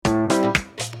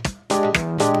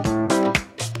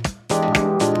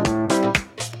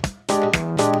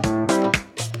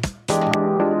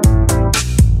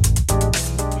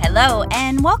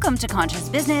Welcome to Conscious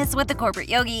Business with the Corporate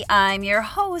Yogi. I'm your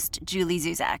host, Julie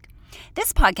Zuzak.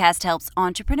 This podcast helps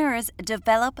entrepreneurs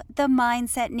develop the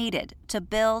mindset needed to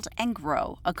build and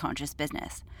grow a conscious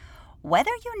business. Whether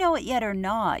you know it yet or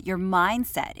not, your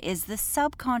mindset is the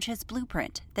subconscious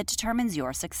blueprint that determines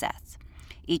your success.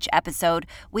 Each episode,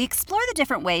 we explore the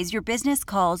different ways your business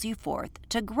calls you forth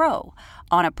to grow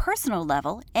on a personal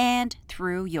level and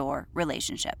through your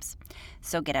relationships.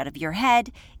 So get out of your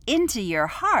head, into your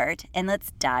heart, and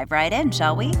let's dive right in,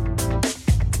 shall we?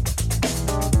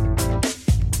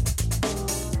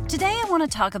 Today, I want to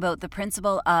talk about the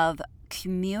principle of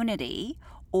community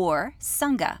or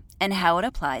Sangha and how it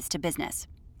applies to business.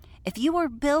 If you are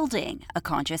building a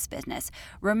conscious business,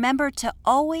 remember to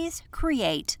always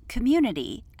create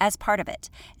community as part of it.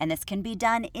 And this can be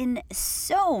done in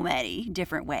so many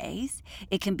different ways.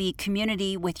 It can be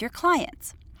community with your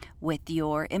clients, with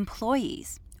your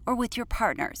employees, or with your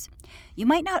partners. You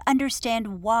might not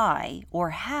understand why or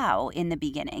how in the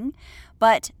beginning,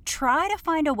 but try to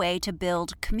find a way to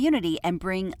build community and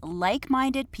bring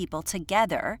like-minded people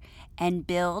together and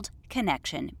build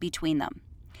connection between them.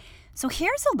 So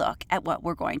here's a look at what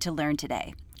we're going to learn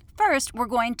today. First, we're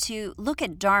going to look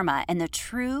at dharma and the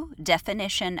true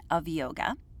definition of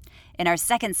yoga. In our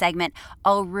second segment,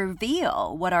 I'll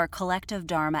reveal what our collective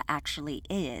dharma actually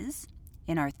is.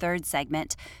 In our third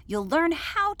segment, you'll learn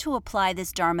how to apply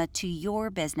this dharma to your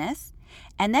business.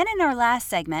 And then in our last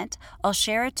segment, I'll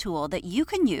share a tool that you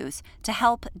can use to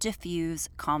help diffuse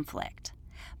conflict.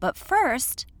 But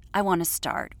first, I want to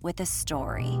start with a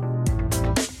story.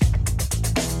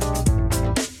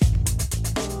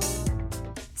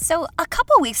 So a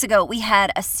couple weeks ago, we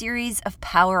had a series of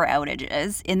power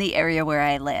outages in the area where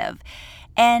I live.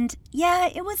 And yeah,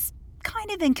 it was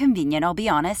kind of inconvenient, I'll be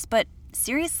honest, but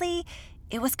seriously,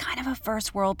 it was kind of a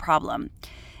first world problem.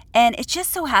 And it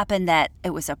just so happened that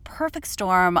it was a perfect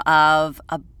storm of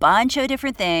a bunch of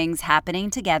different things happening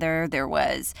together. There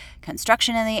was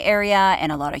construction in the area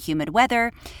and a lot of humid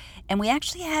weather. And we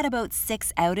actually had about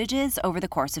 6 outages over the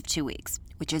course of 2 weeks,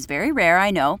 which is very rare,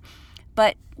 I know.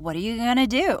 But what are you going to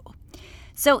do?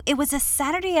 So it was a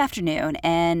Saturday afternoon,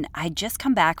 and I'd just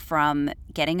come back from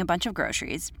getting a bunch of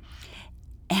groceries.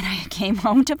 And I came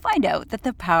home to find out that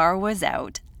the power was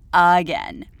out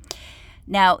again.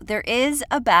 Now, there is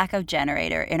a backup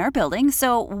generator in our building,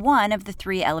 so one of the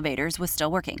 3 elevators was still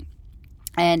working.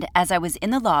 And as I was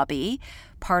in the lobby,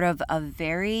 part of a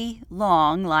very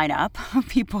long lineup of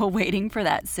people waiting for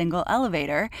that single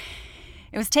elevator,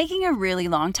 it was taking a really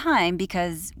long time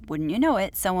because, wouldn't you know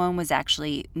it, someone was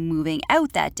actually moving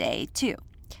out that day too.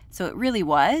 So it really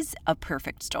was a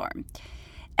perfect storm.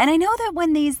 And I know that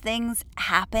when these things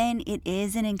happen, it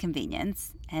is an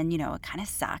inconvenience and, it kind of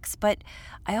sucks. But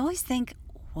I always think,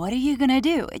 what are you going to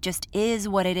do? It just is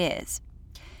what it is.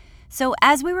 So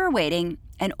as we were waiting,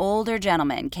 an older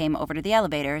gentleman came over to the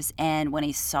elevators, and when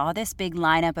he saw this big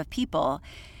lineup of people,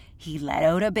 he let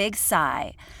out a big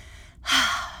sigh.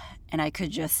 And I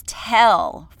could just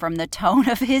tell from the tone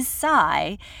of his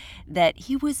sigh that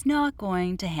he was not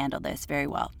going to handle this very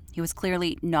well. He was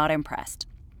clearly not impressed.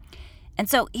 And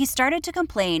so he started to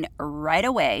complain right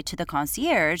away to the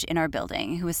concierge in our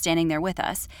building, who was standing there with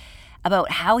us,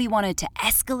 about how he wanted to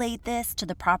escalate this to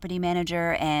the property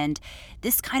manager, and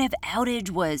this kind of outage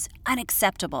was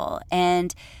unacceptable.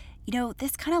 And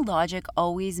this kind of logic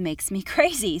always makes me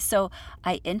crazy. So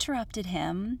I interrupted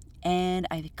him and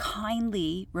I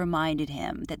kindly reminded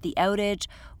him that the outage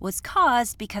was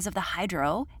caused because of the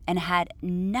hydro and had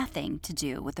nothing to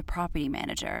do with the property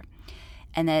manager,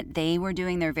 and that they were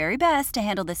doing their very best to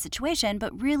handle this situation,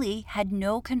 but really had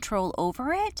no control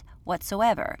over it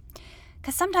whatsoever.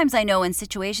 Because sometimes I know in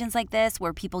situations like this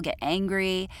where people get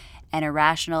angry and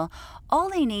irrational, all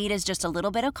they need is just a little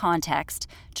bit of context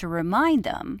to remind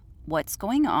them what's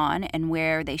going on and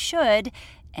where they should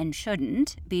and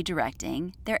shouldn't be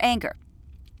directing their anger.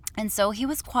 And so he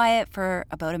was quiet for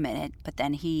about a minute, but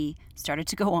then he started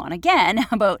to go on again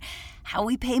about how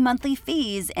we pay monthly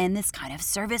fees and this kind of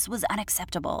service was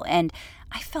unacceptable. And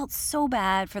I felt so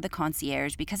bad for the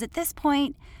concierge because at this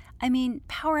point,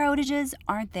 power outages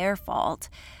aren't their fault,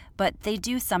 but they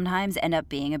do sometimes end up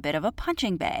being a bit of a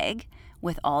punching bag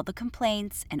with all the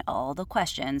complaints and all the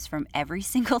questions from every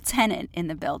single tenant in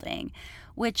the building,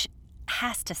 which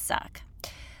has to suck.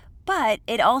 But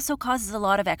it also causes a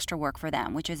lot of extra work for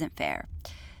them, which isn't fair.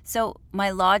 So my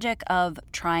logic of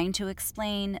trying to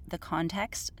explain the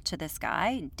context to this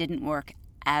guy didn't work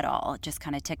at all. It just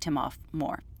kind of ticked him off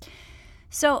more.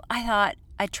 So I thought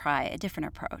I'd try a different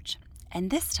approach.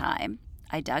 And this time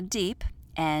I dug deep,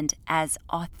 and as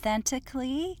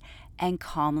authentically and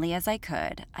calmly as I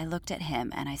could, I looked at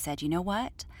him and I said, you know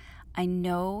what? I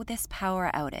know this power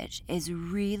outage is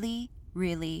really,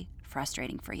 really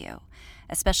frustrating for you,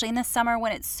 especially in the summer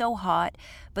when it's so hot,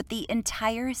 but the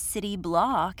entire city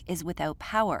block is without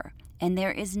power, and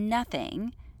there is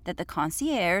nothing that the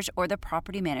concierge or the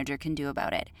property manager can do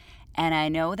about it. And I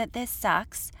know that this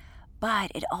sucks,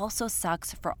 but it also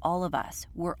sucks for all of us.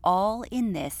 We're all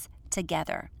in this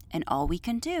together, and all we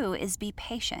can do is be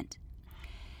patient.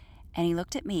 And he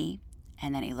looked at me,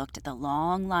 and then he looked at the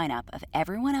long lineup of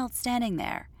everyone else standing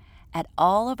there, at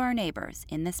all of our neighbors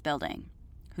in this building,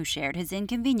 who shared his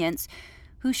inconvenience,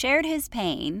 who shared his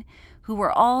pain, who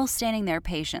were all standing there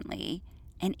patiently,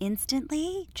 and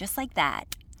instantly, just like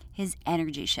that, his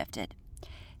energy shifted.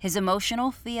 His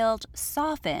emotional field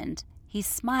softened. He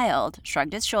smiled,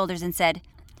 shrugged his shoulders, and said,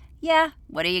 "Yeah,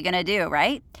 what are you going to do,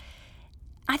 right?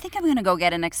 I think I'm going to go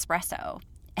get an espresso."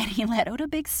 And he let out a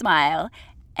big smile,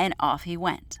 and off he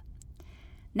went.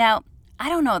 Now, I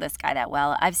don't know this guy that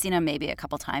well. I've seen him maybe a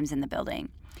couple times in the building.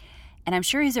 And I'm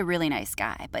sure he's a really nice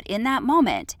guy. But in that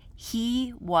moment,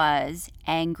 he was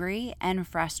angry and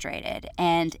frustrated.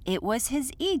 And it was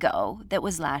his ego that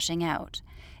was lashing out.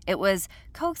 It was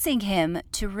coaxing him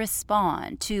to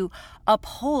respond, to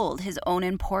uphold his own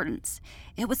importance.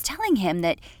 It was telling him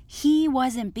that he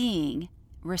wasn't being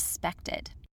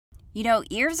respected. You know,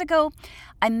 years ago,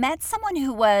 I met someone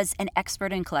who was an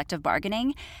expert in collective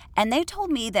bargaining, and they told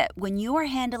me that when you are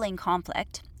handling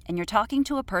conflict and you're talking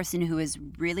to a person who is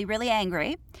really, really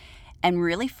angry and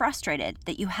really frustrated,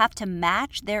 that you have to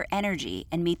match their energy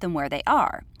and meet them where they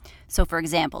are. So, for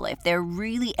example, if they're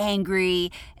really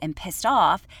angry and pissed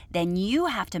off, then you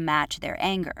have to match their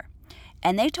anger.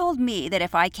 And they told me that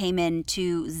if I came in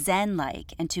too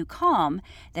zen-like and too calm,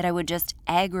 that I would just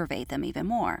aggravate them even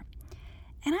more.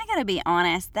 And I gotta be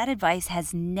honest, that advice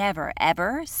has never,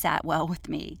 ever sat well with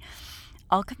me.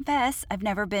 I'll confess, I've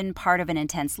never been part of an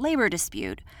intense labor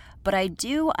dispute, but I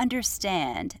do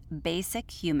understand basic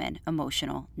human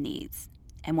emotional needs.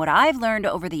 And what I've learned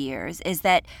over the years is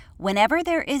that whenever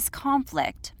there is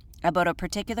conflict about a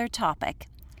particular topic,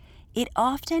 it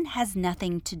often has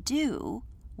nothing to do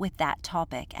with that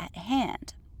topic at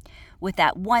hand, with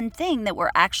that one thing that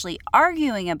we're actually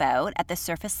arguing about at the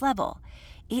surface level.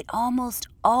 It almost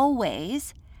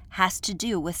always has to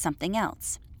do with something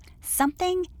else,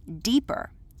 something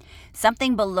deeper,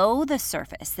 something below the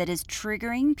surface that is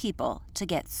triggering people to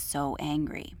get so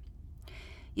angry.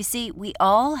 You see, we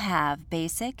all have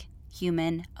basic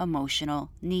human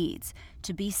emotional needs: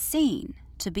 to be seen,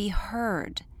 to be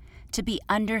heard, to be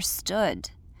understood,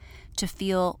 to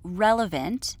feel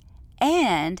relevant,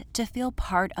 and to feel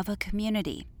part of a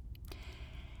community.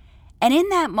 And in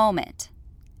that moment,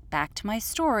 back to my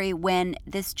story, when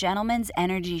this gentleman's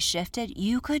energy shifted,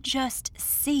 you could just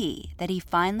see that he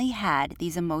finally had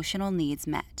these emotional needs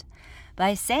met.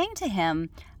 By saying to him,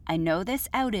 "I know this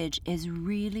outage is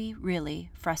really,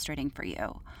 really frustrating for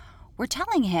you," we're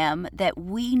telling him that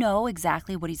we know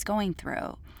exactly what he's going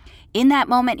through. In that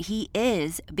moment, he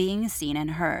is being seen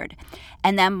and heard.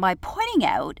 And then by pointing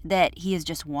out that he is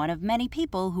just one of many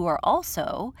people who are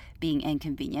also being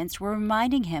inconvenienced, we're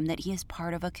reminding him that he is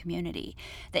part of a community,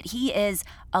 that he is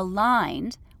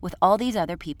aligned with all these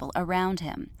other people around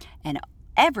him. And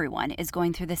everyone is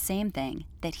going through the same thing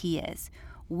that he is.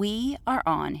 We are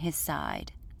on his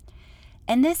side.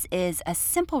 And this is a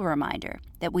simple reminder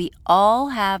that we all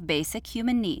have basic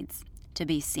human needs: to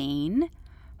be seen,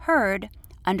 heard,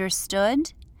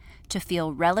 understood, to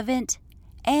feel relevant,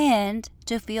 and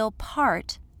to feel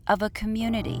part of a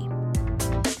community.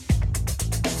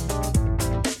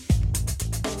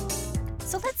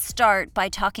 So let's start by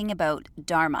talking about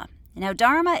dharma. Now,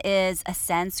 dharma is a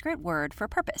Sanskrit word for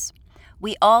purpose.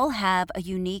 We all have a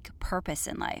unique purpose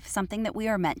in life, something that we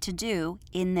are meant to do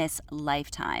in this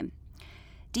lifetime.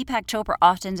 Deepak Chopra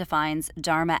often defines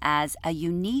dharma as a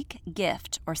unique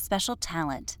gift or special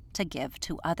talent to give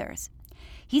to others.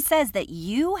 He says that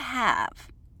you have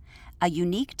a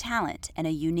unique talent and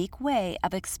a unique way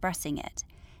of expressing it.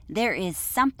 There is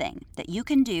something that you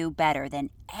can do better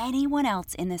than anyone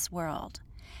else in this world.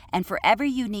 And for every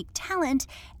unique talent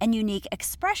and unique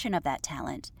expression of that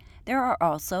talent, there are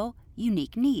also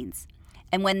unique needs.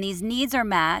 And when these needs are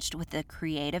matched with the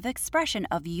creative expression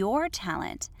of your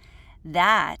talent,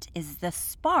 that is the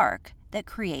spark that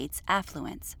creates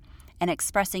affluence. And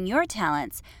expressing your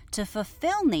talents to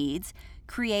fulfill needs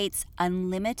creates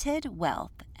unlimited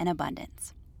wealth and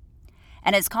abundance.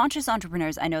 And as conscious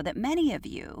entrepreneurs, I know that many of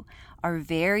you are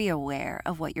very aware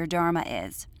of what your dharma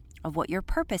is, of what your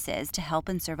purpose is to help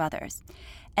and serve others.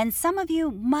 And some of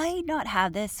you might not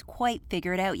have this quite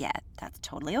figured out yet. That's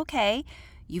totally okay.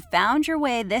 You found your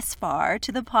way this far to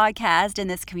the podcast and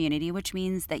this community, which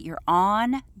means that you're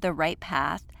on the right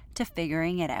path to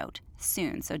figuring it out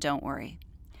soon, so don't worry.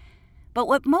 But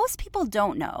what most people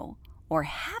don't know or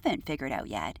haven't figured out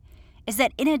yet is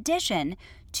that in addition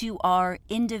to our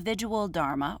individual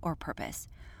dharma or purpose,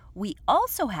 we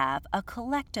also have a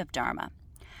collective dharma,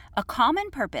 a common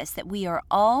purpose that we are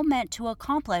all meant to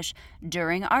accomplish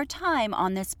during our time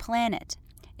on this planet.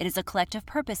 It is a collective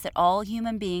purpose that all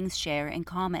human beings share in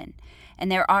common.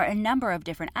 And there are a number of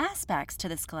different aspects to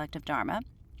this collective dharma,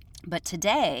 but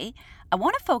today I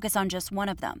want to focus on just one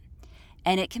of them.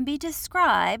 And it can be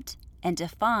described and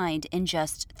defined in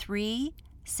just 3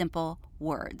 simple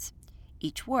words,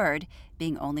 each word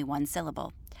being only 1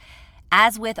 syllable.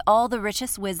 As with all the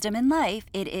richest wisdom in life,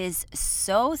 it is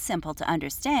so simple to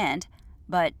understand,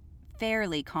 but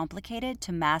fairly complicated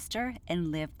to master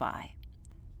and live by.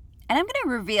 And I'm going to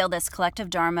reveal this collective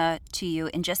dharma to you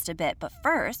in just a bit, but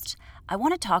first, I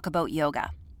want to talk about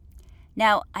yoga.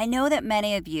 Now, I know that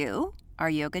many of you are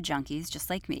yoga junkies just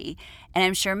like me, and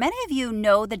I'm sure many of you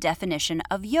know the definition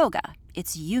of yoga.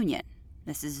 It's union.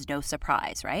 This is no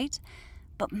surprise, right?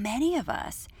 But many of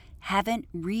us haven't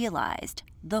realized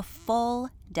the full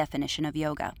definition of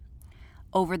yoga.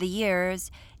 Over the years,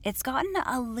 it's gotten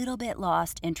a little bit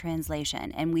lost in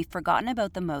translation, and we've forgotten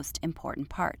about the most important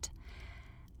part.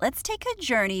 Let's take a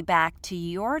journey back to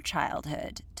your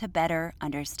childhood to better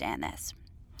understand this.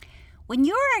 When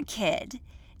you were a kid,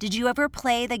 did you ever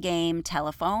play the game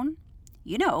telephone?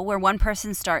 You know, where one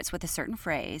person starts with a certain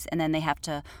phrase and then they have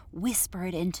to whisper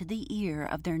it into the ear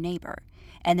of their neighbor.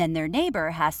 And then their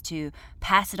neighbor has to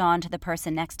pass it on to the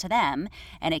person next to them,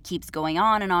 and it keeps going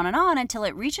on and on and on until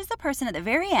it reaches the person at the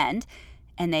very end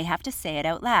and they have to say it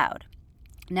out loud.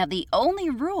 Now, the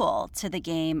only rule to the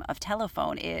game of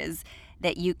telephone is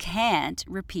that you can't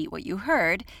repeat what you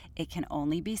heard. It can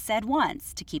only be said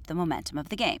once to keep the momentum of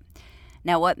the game.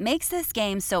 Now, what makes this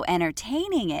game so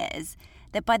entertaining is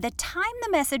that by the time the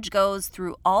message goes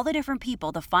through all the different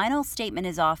people, the final statement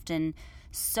is often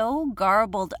so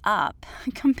garbled up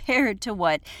compared to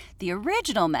what the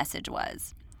original message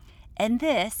was. And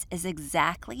this is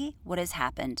exactly what has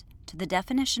happened to the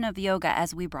definition of yoga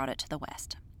as we brought it to the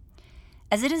West.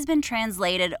 As it has been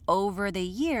translated over the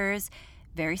years,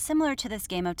 very similar to this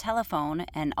game of telephone,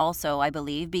 and also, I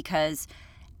believe, because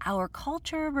our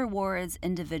culture rewards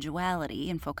individuality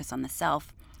and focus on the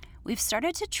self, we've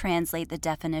started to translate the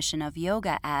definition of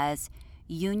yoga as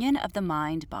union of the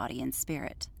mind, body, and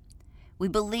spirit. We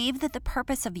believe that the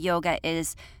purpose of yoga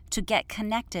is to get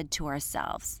connected to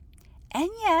ourselves. And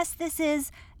yes, this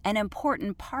is an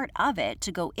important part of it,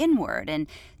 to go inward and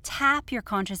tap your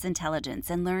conscious intelligence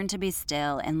and learn to be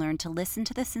still and learn to listen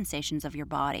to the sensations of your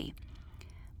body.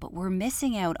 But we're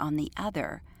missing out on the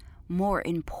other, more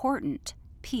important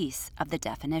piece of the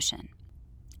definition.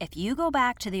 If you go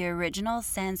back to the original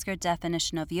Sanskrit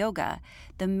definition of yoga,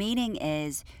 the meaning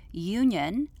is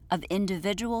union of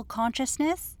individual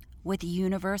consciousness with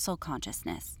universal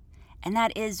consciousness. And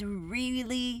that is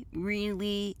really,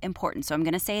 really important. So I'm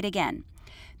going to say it again.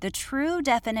 The true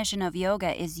definition of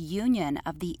yoga is union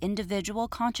of the individual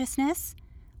consciousness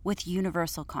with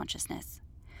universal consciousness,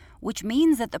 which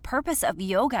means that the purpose of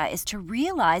yoga is to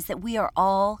realize that we are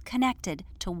all connected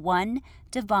to one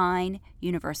divine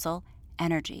universal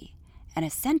energy and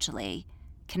essentially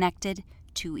connected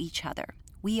to each other.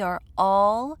 We are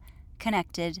all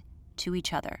connected to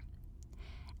each other.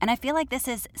 And I feel like this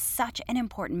is such an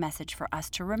important message for us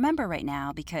to remember right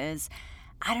now because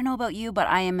I don't know about you, but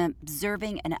I am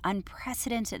observing an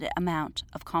unprecedented amount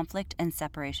of conflict and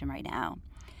separation right now.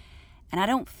 And I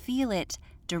don't feel it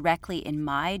directly in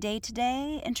my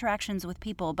day-to-day interactions with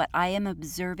people, but I am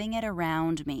observing it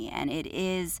around me, and it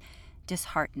is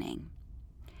disheartening.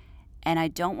 And I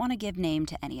don't want to give name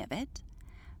to any of it,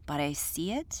 but I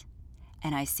see it,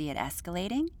 and I see it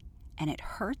escalating, and it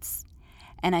hurts,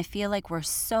 and I feel like we're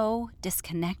so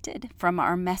disconnected from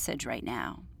our message right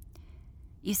now.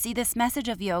 You see, this message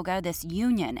of yoga, this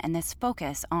union and this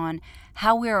focus on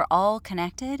how we're all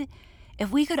connected,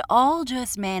 if we could all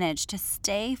just manage to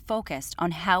stay focused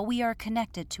on how we are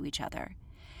connected to each other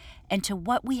and to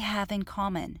what we have in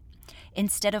common,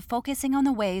 instead of focusing on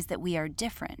the ways that we are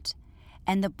different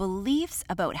and the beliefs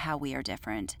about how we are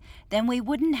different, then we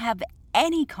wouldn't have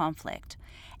any conflict,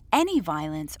 any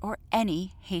violence, or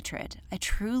any hatred. I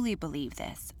truly believe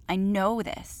this. I know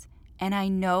this, and I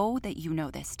know that you know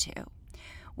this too.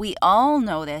 We all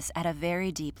know this at a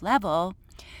very deep level.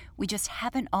 We just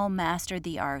haven't all mastered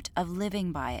the art of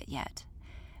living by it yet,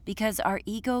 because our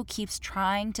ego keeps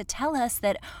trying to tell us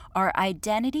that our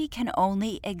identity can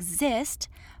only exist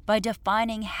by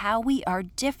defining how we are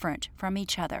different from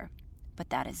each other. but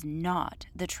that is not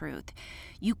the truth.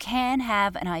 You can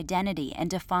have an identity and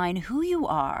define who you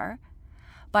are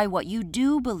by what you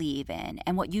do believe in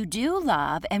and what you do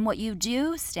love and what you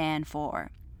do stand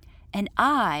for. And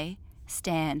I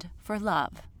stand for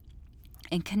love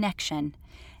and connection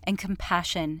and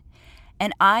compassion.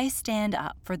 And I stand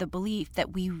up for the belief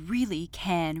that we really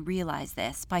can realize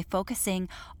this by focusing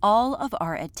all of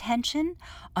our attention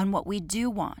on what we do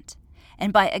want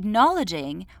and by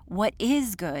acknowledging what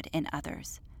is good in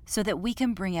others so that we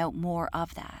can bring out more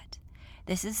of that.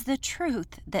 This is the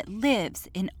truth that lives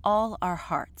in all our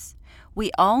hearts.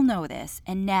 We all know this,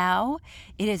 and now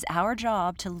it is our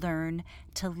job to learn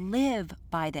to live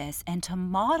by this and to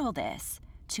model this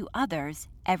to others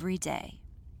every day.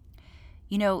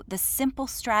 You know, the simple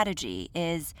strategy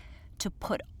is to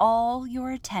put all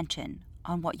your attention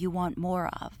on what you want more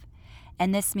of.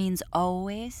 And this means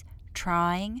always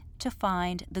trying to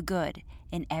find the good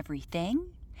in everything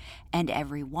and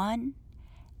everyone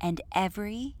and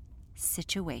every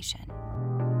situation.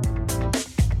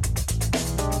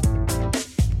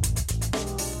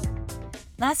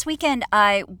 Last weekend,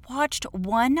 I watched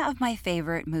one of my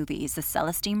favorite movies, The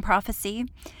Celestine Prophecy,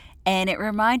 and it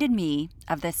reminded me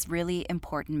of this really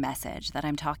important message that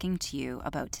I'm talking to you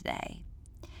about today.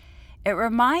 It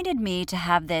reminded me to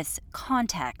have this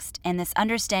context and this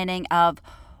understanding of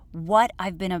what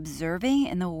I've been observing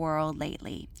in the world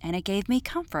lately, and it gave me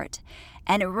comfort.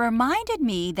 And it reminded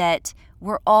me that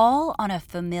we're all on a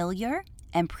familiar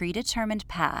and predetermined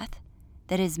path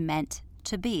that is meant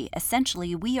to be.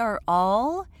 Essentially, we are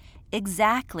all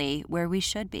exactly where we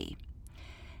should be.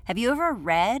 Have you ever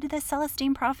read The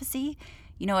Celestine Prophecy?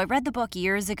 You know, I read the book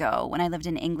years ago when I lived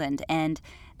in England, and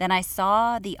then I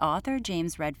saw the author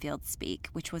James Redfield speak,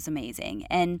 which was amazing.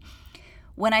 And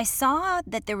when I saw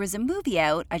that there was a movie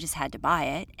out, I just had to buy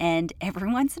it. And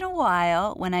every once in a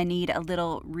while, when I need a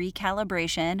little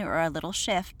recalibration or a little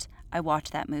shift, I watch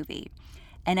that movie.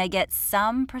 And I get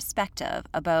some perspective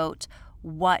about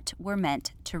what we're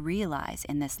meant to realize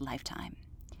in this lifetime.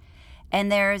 And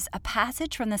there's a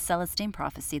passage from the Celestine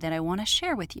Prophecy that I want to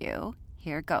share with you.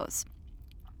 Here it goes.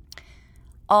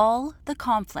 All the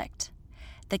conflict,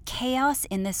 the chaos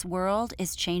in this world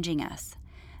is changing us.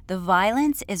 The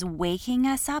violence is waking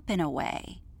us up in a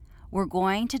way. We're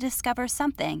going to discover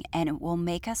something, and it will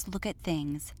make us look at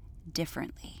things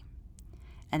differently.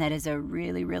 And that is a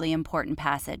really, really important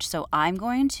passage. So I'm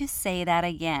going to say that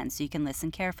again so you can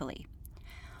listen carefully.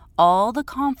 All the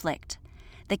conflict,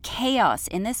 the chaos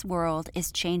in this world is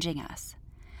changing us.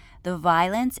 The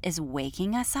violence is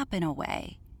waking us up in a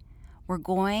way. We're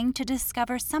going to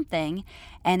discover something,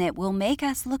 and it will make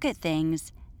us look at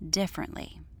things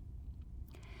differently.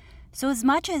 So as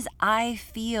much as I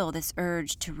feel this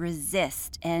urge to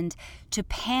resist and to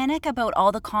panic about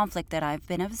all the conflict that I've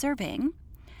been observing,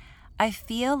 I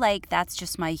feel like that's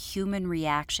just my human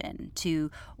reaction to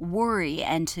worry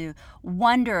and to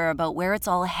wonder about where it's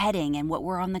all heading and what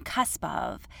we're on the cusp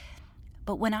of.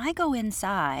 But when I go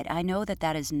inside, I know that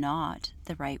that is not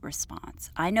the right response.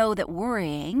 I know that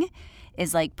worrying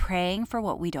is like praying for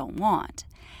what we don't want.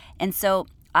 And so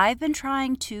I've been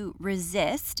trying to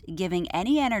resist giving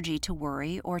any energy to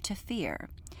worry or to fear,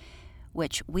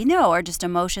 which we know are just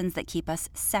emotions that keep us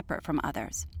separate from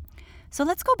others. So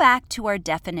let's go back to our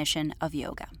definition of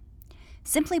yoga.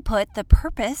 Simply put, the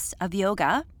purpose of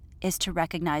yoga is to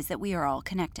recognize that we are all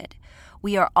connected.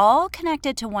 We are all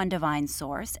connected to one divine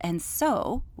source, and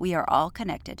so we are all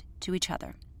connected to each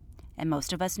other. And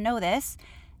most of us know this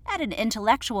at an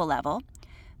intellectual level,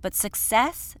 but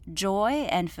success, joy,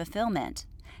 and fulfillment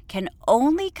can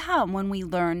only come when we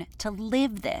learn to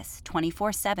live this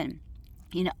 24/7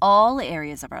 in all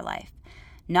areas of our life,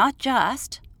 not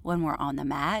just when we're on the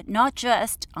mat, not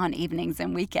just on evenings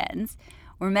and weekends.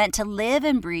 We're meant to live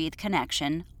and breathe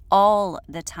connection all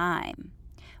the time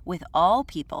with all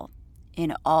people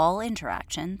in all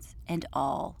interactions and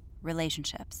all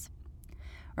relationships.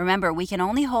 Remember, we can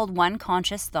only hold one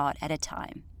conscious thought at a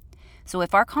time. So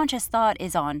if our conscious thought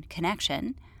is on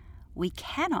connection, we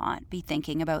cannot be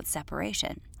thinking about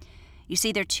separation. You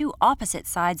see, they're two opposite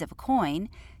sides of a coin,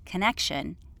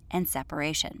 connection and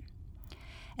separation.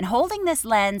 And holding this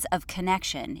lens of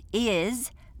connection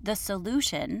is the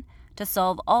solution to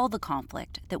solve all the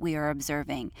conflict that we are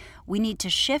observing. We need to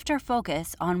shift our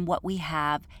focus on what we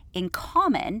have in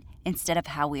common instead of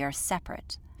how we are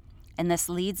separate. And this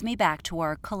leads me back to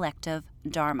our collective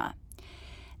dharma.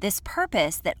 This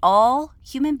purpose that all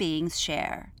human beings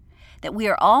share, that we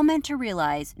are all meant to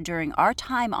realize during our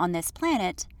time on this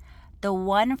planet, the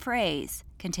one phrase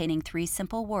containing 3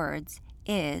 simple words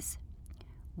is,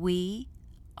 we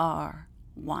are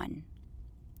one.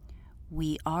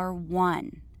 We are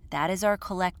one. That is our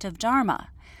collective dharma.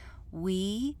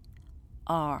 We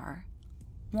are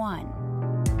one.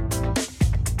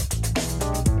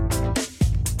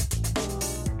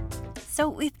 So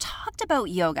we've talked about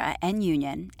yoga and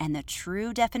union, and the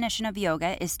true definition of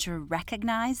yoga is to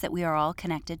recognize that we are all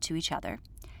connected to each other.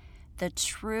 The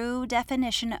true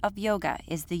definition of yoga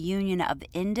is the union of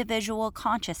individual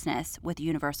consciousness with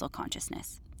universal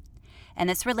consciousness. And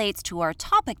this relates to our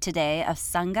topic today of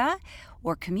Sangha,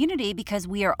 or community, because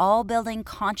we are all building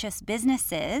conscious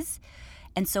businesses,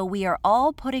 and so we are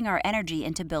all putting our energy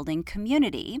into building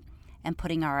community and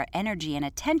putting our energy and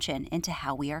attention into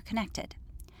how we are connected.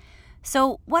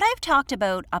 So what I've talked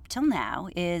about up till now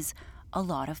is a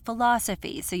lot of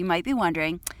philosophy. So you might be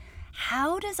wondering,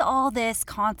 how does all this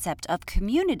concept of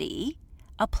community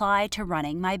apply to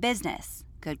running my business?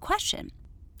 Good question.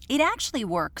 It actually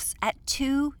works at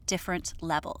two different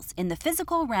levels, in the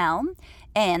physical realm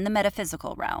and the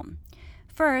metaphysical realm.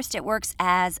 First, it works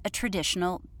as a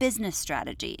traditional business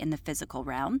strategy in the physical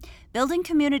realm. Building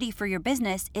community for your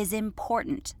business is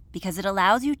important because it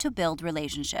allows you to build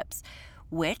relationships,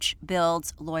 which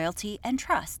builds loyalty and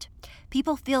trust.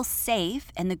 People feel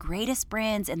safe, and the greatest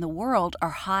brands in the world are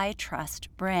high-trust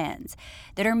brands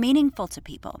that are meaningful to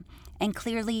people and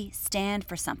clearly stand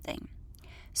for something.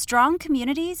 Strong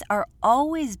communities are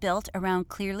always built around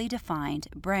clearly defined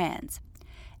brands.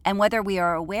 And whether we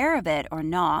are aware of it or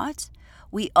not,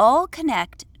 we all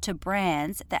connect to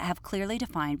brands that have clearly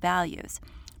defined values,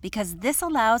 because this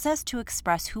allows us to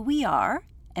express who we are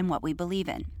and what we believe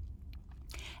in.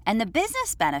 And the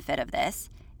business benefit of this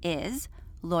is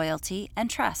loyalty and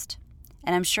trust.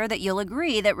 And I'm sure that you'll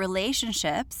agree that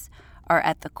relationships are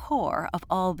at the core of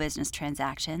all business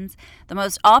transactions. The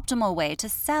most optimal way to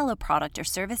sell a product or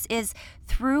service is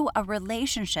through a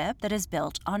relationship that is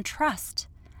built on trust,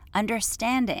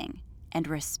 understanding, and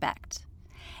respect.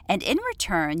 And in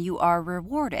return, you are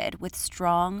rewarded with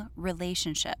strong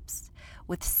relationships,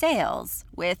 with sales,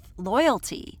 with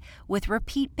loyalty, with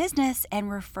repeat business and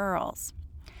referrals.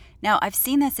 Now, I've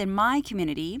seen this in my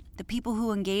community. The people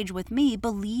who engage with me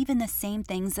believe in the same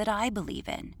things that I believe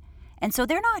in. And so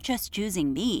they're not just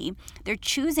choosing me, they're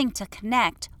choosing to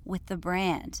connect with the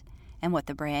brand and what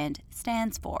the brand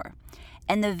stands for,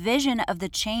 and the vision of the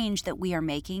change that we are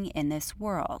making in this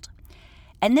world.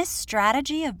 And this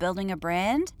strategy of building a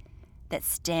brand that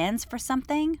stands for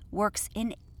something works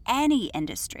in any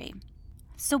industry.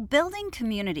 So building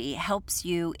community helps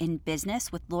you in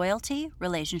business with loyalty,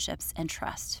 relationships, and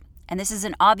trust. And this is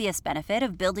an obvious benefit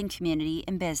of building community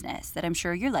in business that I'm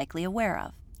sure you're likely aware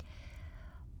of.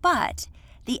 But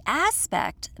the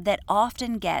aspect that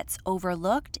often gets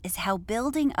overlooked is how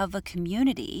building of a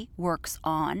community works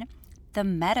on the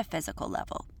metaphysical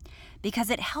level, because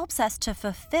it helps us to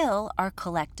fulfill our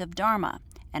collective dharma.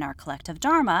 And our collective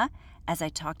dharma, as I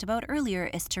talked about earlier,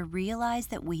 is to realize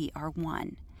that we are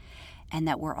one and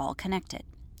that we're all connected,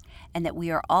 and that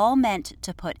we are all meant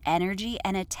to put energy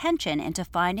and attention into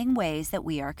finding ways that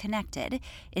we are connected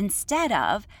instead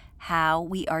of how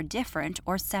we are different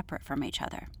or separate from each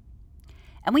other.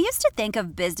 And we used to think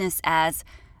of business as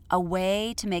a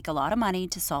way to make a lot of money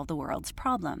to solve the world's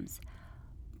problems.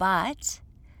 But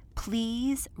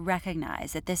please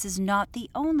recognize that this is not the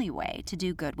only way to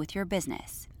do good with your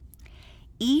business.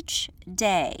 Each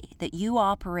day that you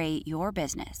operate your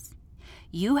business,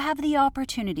 you have the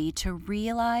opportunity to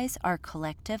realize our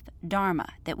collective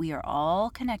dharma, that we are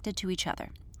all connected to each other,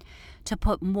 to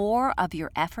put more of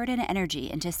your effort and energy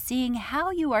into seeing how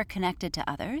you are connected to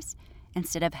others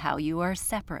instead of how you are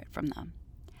separate from them.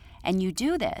 And you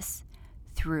do this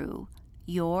through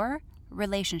your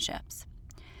relationships.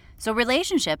 So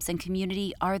relationships and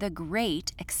community are the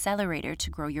great accelerator to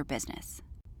grow your business.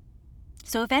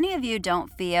 So if any of you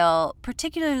don't feel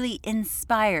particularly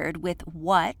inspired with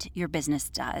what your business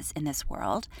does in this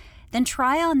world, then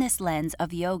try on this lens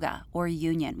of yoga or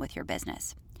union with your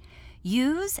business.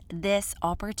 Use this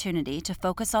opportunity to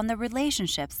focus on the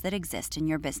relationships that exist in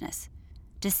your business,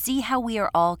 to see how we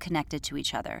are all connected to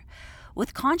each other.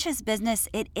 With conscious business,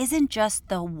 it isn't just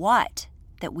the what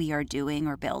that we are doing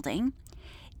or building.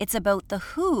 It's about the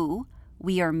who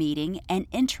we are meeting and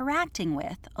interacting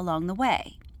with along the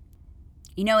way.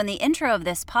 You know, in the intro of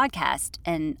this podcast,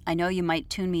 and I know you might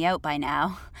tune me out by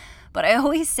now, but I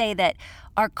always say that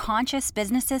our conscious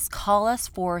businesses call us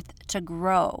forth to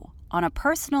grow on a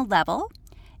personal level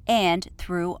and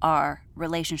through our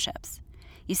relationships.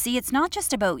 You see, it's not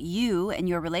just about you and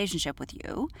your relationship with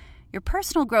you. Your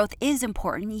personal growth is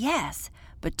important, yes,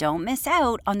 but don't miss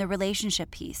out on the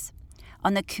relationship piece,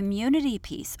 on the community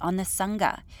piece, on the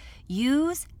Sangha.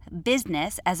 Use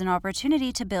business as an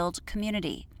opportunity to build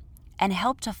community. and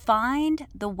help to find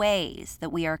the ways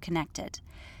that we are connected,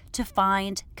 to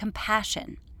find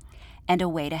compassion and a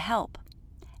way to help.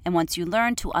 And once you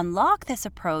learn to unlock this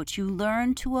approach, you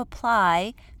learn to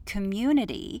apply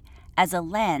community as a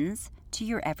lens to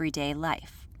your everyday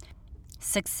life.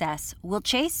 Success will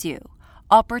chase you,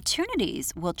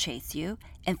 opportunities will chase you,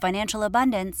 and financial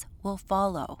abundance will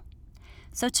follow.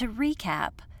 So to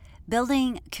recap,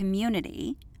 building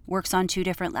community works on two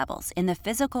different levels. In the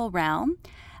physical realm,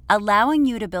 allowing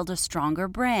you to build a stronger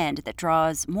brand that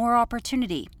draws more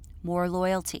opportunity, more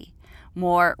loyalty,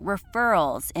 more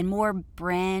referrals, and more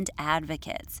brand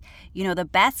advocates. You know, the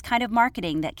best kind of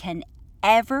marketing that can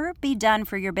ever be done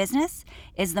for your business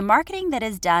is the marketing that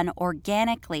is done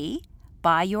organically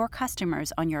by your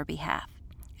customers on your behalf.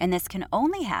 And this can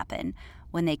only happen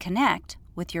when they connect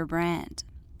with your brand.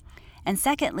 And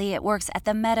secondly, it works at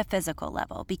the metaphysical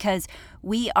level because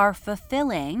we are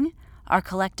fulfilling our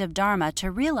collective dharma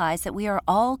to realize that we are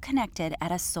all connected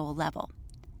at a soul level,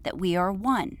 that we are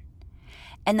one.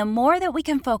 And the more that we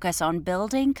can focus on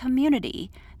building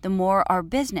community, the more our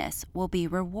business will be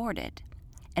rewarded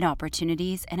and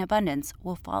opportunities and abundance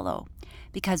will follow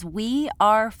because we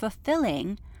are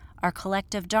fulfilling our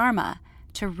collective dharma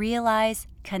to realize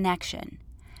connection,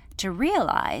 to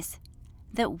realize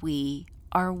that we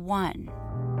are one.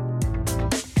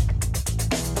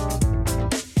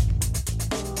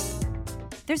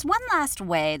 There's one last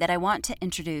way that I want to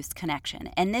introduce connection,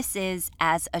 and this is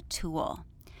as a tool.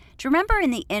 Do you remember in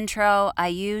the intro, I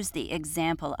used the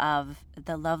example of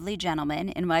the lovely gentleman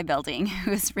in my building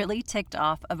who was really ticked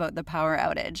off about the power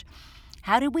outage?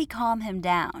 How did we calm him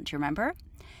down? Do you remember?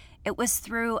 It was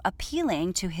through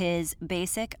appealing to his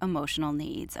basic emotional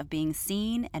needs of being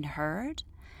seen and heard,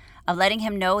 of letting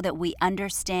him know that we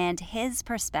understand his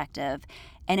perspective,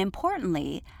 and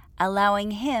importantly,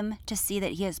 allowing him to see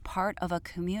that he is part of a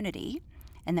community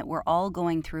and that we're all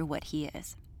going through what he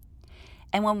is.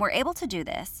 And when we're able to do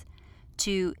this,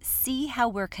 to see how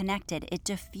we're connected, it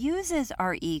diffuses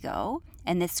our ego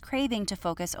and this craving to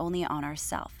focus only on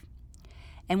ourselves.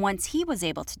 And once he was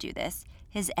able to do this,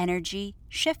 his energy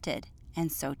shifted,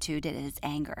 and so too did his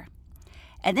anger.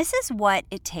 And this is what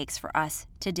it takes for us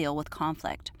to deal with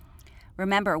conflict.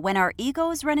 Remember, when our ego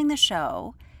is running the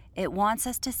show, it wants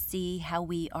us to see how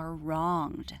we are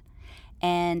wronged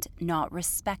and not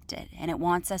respected, and it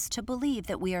wants us to believe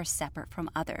that we are separate from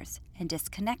others and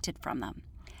disconnected from them,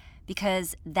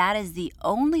 because that is the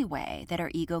only way that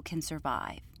our ego can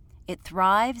survive. It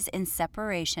thrives in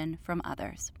separation from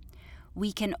others.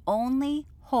 We can only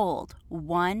hold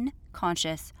one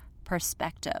conscious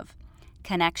perspective,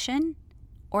 connection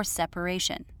or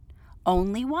separation.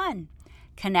 Only one,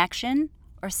 connection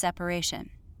or separation.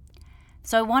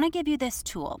 So I want to give you this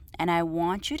tool, and I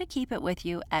want you to keep it with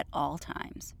you at all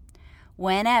times.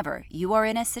 Whenever you are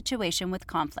in a situation with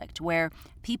conflict where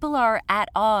people are at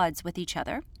odds with each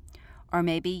other, or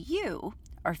maybe you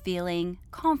are feeling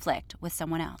conflict with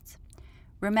someone else,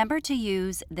 remember to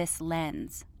use this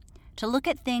lens, to look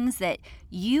at things that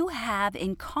you have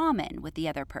in common with the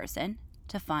other person,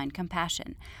 to find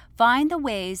compassion. Find the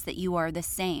ways that you are the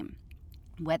same,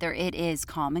 whether it is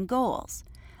common goals,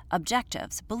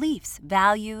 objectives, beliefs,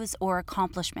 values, or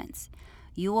accomplishments.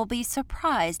 You will be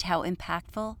surprised how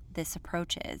impactful this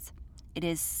approach is. It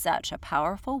is such a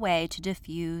powerful way to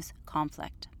diffuse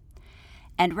conflict.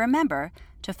 And remember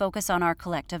to focus on our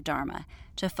collective dharma,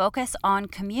 to focus on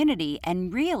community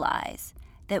and realize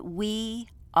that we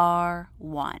are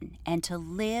one, and to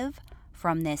live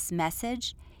from this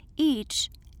message each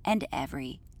and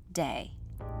every day.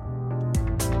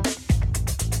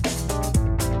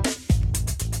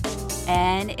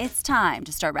 And it's time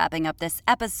to start wrapping up this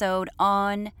episode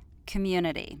on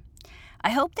community. I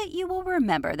hope that you will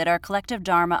remember that our collective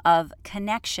dharma of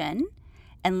connection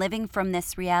and living from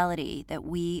this reality that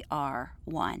we are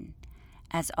one.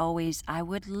 As always, I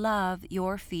would love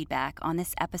your feedback on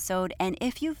this episode, and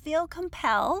if you feel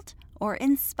compelled or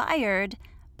inspired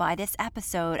by this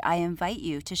episode, I invite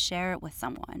you to share it with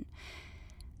someone.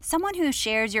 Someone who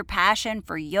shares your passion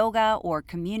for yoga or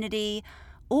community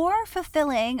or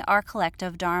fulfilling our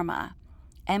collective dharma.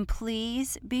 And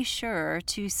please be sure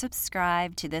to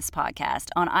subscribe to this podcast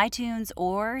on iTunes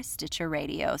or Stitcher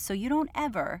Radio so you don't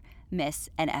ever miss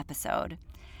an episode.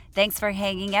 Thanks for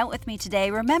hanging out with me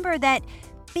today. Remember that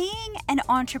being an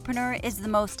entrepreneur is the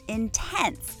most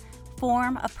intense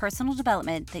form of personal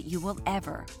development that you will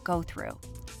ever go through.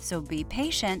 So be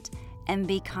patient and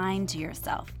be kind to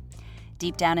yourself.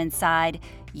 Deep down inside,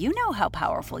 you know how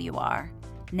powerful you are.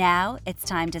 Now it's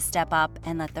time to step up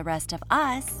and let the rest of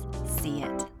us see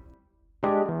it.